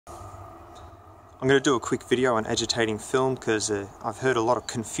I'm going to do a quick video on agitating film because I've heard a lot of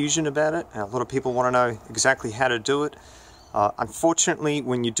confusion about it. A lot of people want to know exactly how to do it. Unfortunately,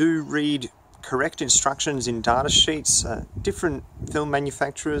 when you do read correct instructions in data sheets, different film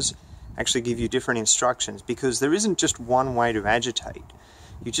manufacturers actually give you different instructions because there isn't just one way to agitate.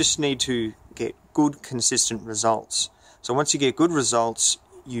 You just need to get good, consistent results. So once you get good results,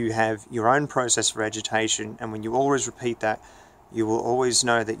 you have your own process for agitation, and when you always repeat that, you will always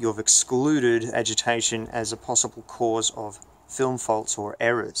know that you've excluded agitation as a possible cause of film faults or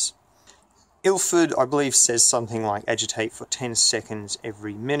errors. Ilford, I believe, says something like agitate for 10 seconds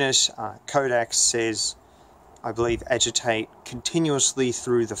every minute. Kodak says, I believe, agitate continuously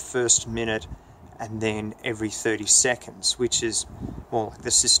through the first minute and then every 30 seconds, which is more like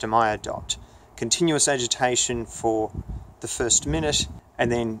the system I adopt. Continuous agitation for the first minute and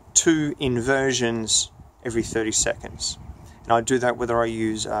then 2 inversions every 30 seconds. And I do that whether I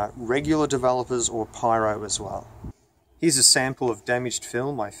use regular developers or pyro as well. Here's a sample of damaged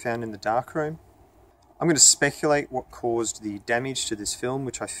film I found in the darkroom. I'm going to speculate what caused the damage to this film,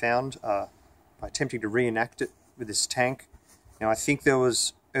 which I found by attempting to reenact it with this tank. Now, I think there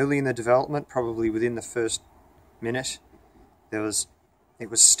was, early in the development, probably within the first minute, it was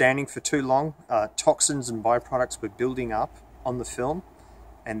standing for too long. Toxins and byproducts were building up on the film,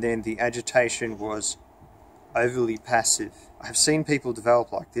 and then the agitation was overly passive. I have seen people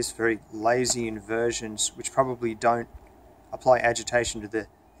develop like this, very lazy inversions, which probably don't apply agitation to the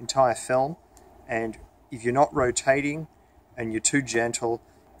entire film. And if you're not rotating and you're too gentle,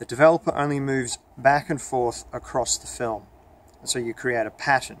 the developer only moves back and forth across the film. And so you create a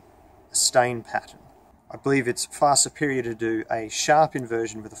pattern, a stain pattern. I believe it's far superior to do a sharp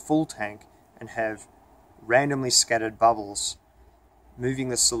inversion with a full tank and have randomly scattered bubbles moving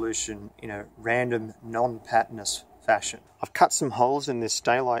the solution in a random, non-patternous fashion. I've cut some holes in this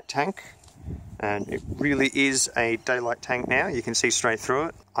daylight tank, and it really is a daylight tank now. You can see straight through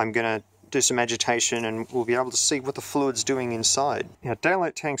it. I'm going to do some agitation and we'll be able to see what the fluid's doing inside. Now,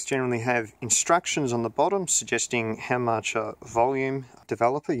 daylight tanks generally have instructions on the bottom suggesting how much volume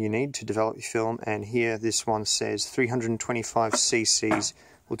developer you need to develop your film, and here this one says 325 cc's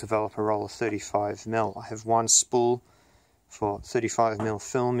will develop a roll of 35mm. I have one spool for 35mm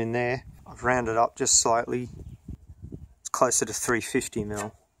film in there. I've rounded up just slightly. It's closer to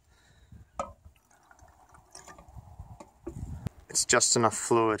 350mm. It's just enough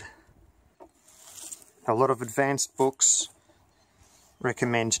fluid. A lot of advanced books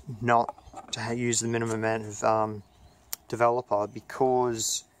recommend not to use the minimum amount of developer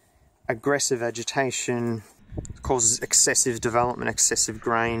because aggressive agitation causes excessive development, excessive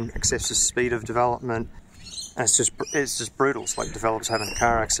grain, excessive speed of development. And it's just brutal. It's like developers having a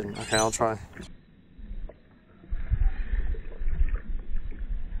car accident. Okay, I'll try.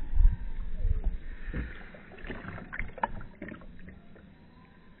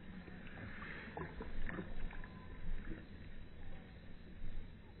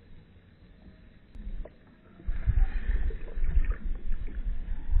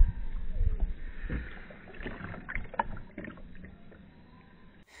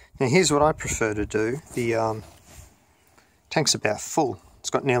 Now here's what I prefer to do. The tank's about full. It's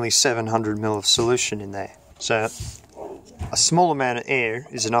got nearly 700ml of solution in there. So a small amount of air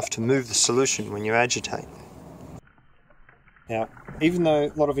is enough to move the solution when you agitate. Now, even though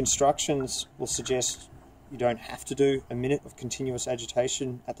a lot of instructions will suggest you don't have to do a minute of continuous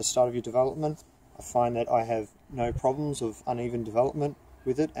agitation at the start of your development, I find that I have no problems of uneven development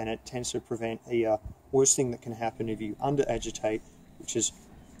with it, and it tends to prevent the worst thing that can happen if you under-agitate, which is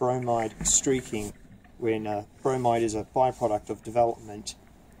bromide streaking, when bromide is a byproduct of development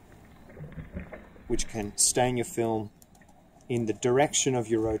which can stain your film in the direction of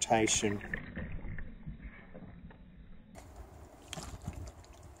your rotation